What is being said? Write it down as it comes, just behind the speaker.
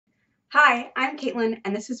Hi, I'm Caitlin,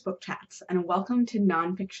 and this is Book Chats, and welcome to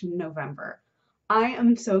Nonfiction November. I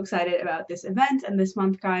am so excited about this event and this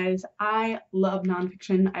month, guys. I love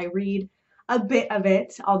nonfiction. I read a bit of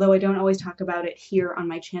it, although I don't always talk about it here on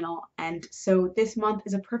my channel, and so this month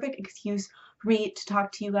is a perfect excuse for me to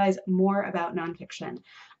talk to you guys more about nonfiction.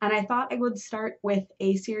 And I thought I would start with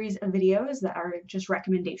a series of videos that are just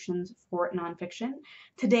recommendations for nonfiction.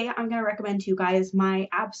 Today, I'm going to recommend to you guys my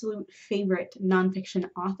absolute favorite nonfiction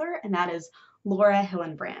author, and that is Laura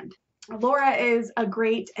Hillenbrand. Laura is a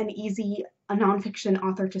great and easy nonfiction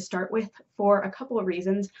author to start with for a couple of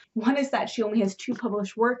reasons. One is that she only has 2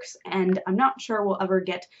 published works, and I'm not sure we'll ever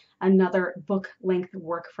get another book-length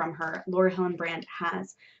work from her. Laura Hillenbrand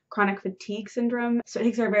has chronic fatigue syndrome, so it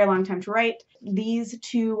takes her a very long time to write. These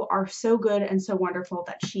 2 are so good and so wonderful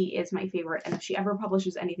that she is my favorite, and if she ever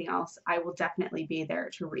publishes anything else, I will definitely be there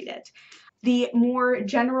to read it. The more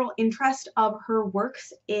general interest of her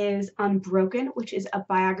works is Unbroken, which is a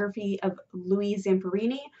biography of Louis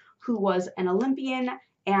Zamperini, who was an Olympian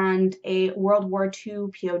and a World War II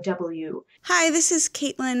POW. Hi, this is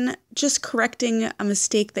Caitlin, just correcting a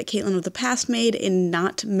mistake that Caitlin of the past made in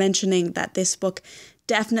not mentioning that this book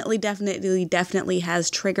definitely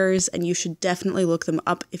has triggers, and you should definitely look them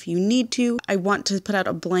up if you need to. I want to put out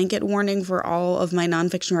a blanket warning for all of my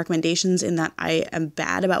nonfiction recommendations in that I am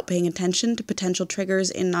bad about paying attention to potential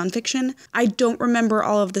triggers in nonfiction. I don't remember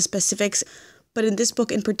all of the specifics, but in this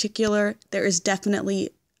book in particular, there is definitely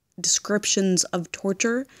descriptions of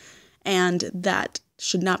torture, and that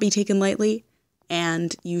should not be taken lightly,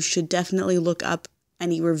 and you should definitely look up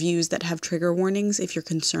any reviews that have trigger warnings if you're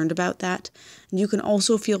concerned about that. And you can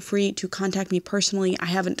also feel free to contact me personally. I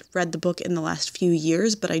haven't read the book in the last few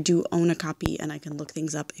years, but I do own a copy, and I can look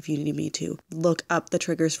things up if you need me to. Look up the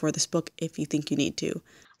triggers for this book if you think you need to.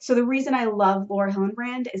 So the reason I love Laura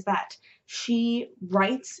Hillenbrand is that she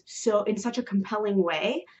writes so in such a compelling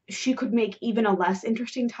way. She could make even a less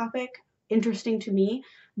interesting topic interesting to me,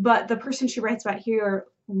 but the person she writes about here,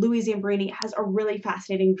 Louis Zamperini, has a really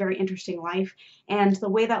fascinating, very interesting life, and the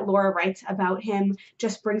way that Laura writes about him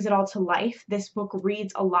just brings it all to life. This book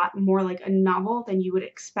reads a lot more like a novel than you would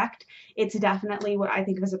expect. It's definitely what I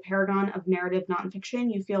think of as a paragon of narrative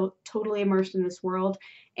nonfiction. You feel totally immersed in this world,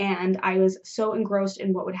 and I was so engrossed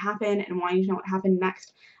in what would happen and wanting to know what happened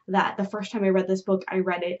next that the first time I read this book, I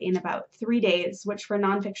read it in about 3 days, which for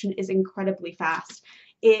nonfiction is incredibly fast.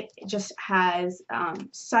 It just has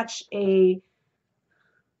such a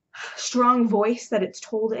strong voice that it's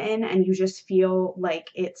told in, and you just feel like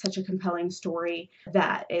it's such a compelling story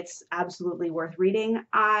that it's absolutely worth reading.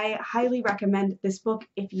 I highly recommend this book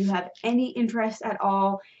if you have any interest at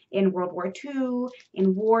all in World War II,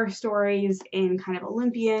 in war stories, in kind of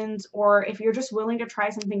Olympians, or if you're just willing to try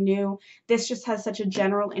something new. This just has such a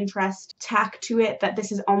general interest tack to it that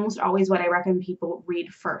this is almost always what I recommend people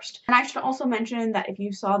read first. And I should also mention that if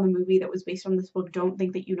you saw the movie that was based on this book, don't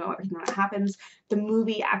think that you know everything that happens. The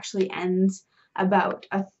movie actually ends about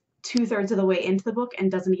 2/3 of the way into the book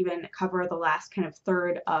and doesn't even cover the last kind of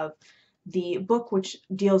third of the book, which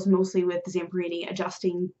deals mostly with Zamperini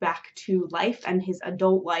adjusting back to life and his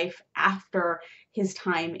adult life after his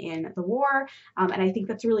time in the war. And I think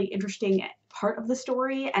that's a really interesting part of the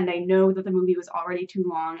story, and I know that the movie was already too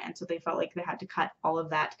long, and so they felt like they had to cut all of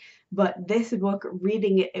that. But this book,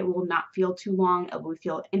 reading it, it will not feel too long. It will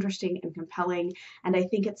feel interesting and compelling, and I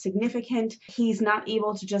think it's significant. He's not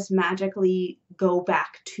able to just magically go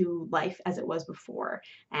back to life as it was before,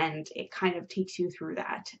 and it kind of takes you through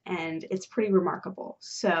that, and it's pretty remarkable.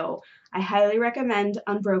 So I highly recommend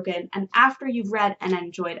Unbroken, and after you've read and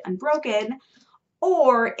enjoyed Unbroken,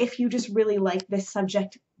 or if you just really like this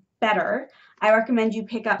subject better, I recommend you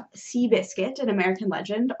pick up Seabiscuit, an American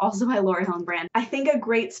Legend, also by Laura Hillenbrand. I think a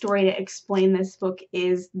great story to explain this book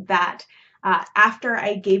is that after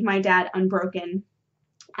I gave my dad Unbroken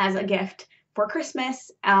as a gift for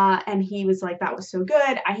Christmas, and he was like, that was so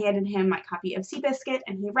good, I handed him my copy of Seabiscuit,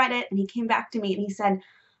 and he read it, and he came back to me and he said,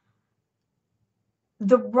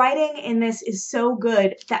 the writing in this is so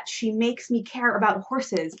good that she makes me care about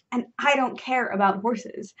horses, and I don't care about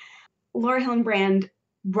horses. Laura Hillenbrand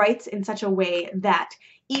writes in such a way that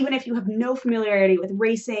even if you have no familiarity with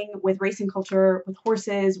racing culture, with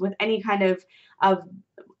horses, with any kind of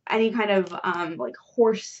like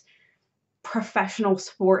horse professional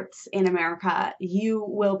sports in America, you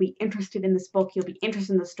will be interested in this book. You'll be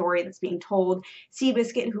interested in the story that's being told.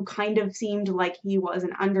 Seabiscuit, who kind of seemed like he was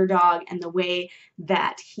an underdog, and the way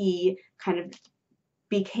that he kind of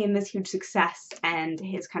became this huge success, and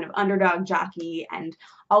his kind of underdog jockey, and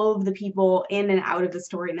all of the people in and out of the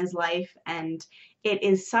story in his life. And it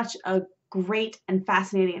is such a great and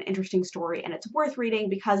fascinating and interesting story, and it's worth reading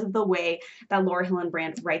because of the way that Laura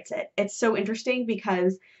Hillenbrand writes it. It's so interesting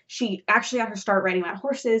because she actually got her start writing about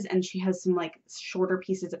horses, and she has some like shorter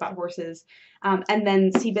pieces about horses. And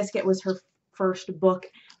then Seabiscuit was her first book,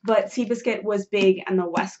 but Seabiscuit was big on the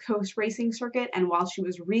West Coast racing circuit, and while she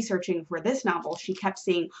was researching for this novel, she kept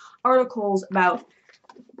seeing articles about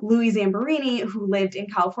Louis Zamborini, who lived in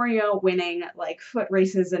California, winning like foot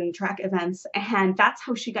races and track events, and that's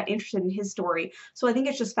how she got interested in his story. So I think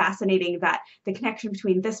it's just fascinating that the connection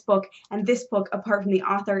between this book and this book, apart from the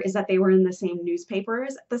author, is that they were in the same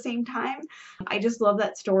newspapers at the same time. I just love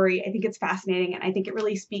that story. I think it's fascinating, and I think it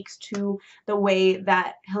really speaks to the way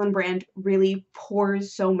that Hillenbrand really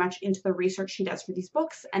pours so much into the research she does for these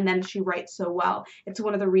books, and then she writes so well. It's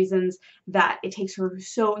one of the reasons that it takes her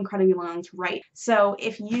so incredibly long to write. So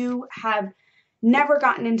if you have never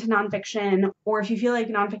gotten into nonfiction, or if you feel like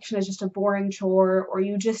nonfiction is just a boring chore, or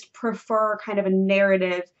you just prefer kind of a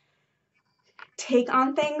narrative take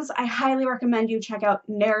on things, I highly recommend you check out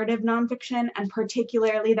narrative nonfiction, and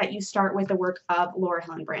particularly that you start with the work of Laura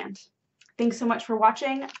Hillenbrand. Thanks so much for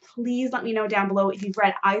watching. Please let me know down below if you've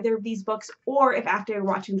read either of these books, or if after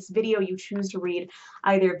watching this video you choose to read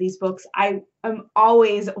either of these books. I am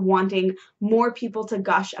always wanting more people to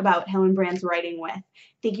gush about Hillenbrand's writing with.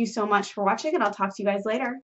 Thank you so much for watching, and I'll talk to you guys later.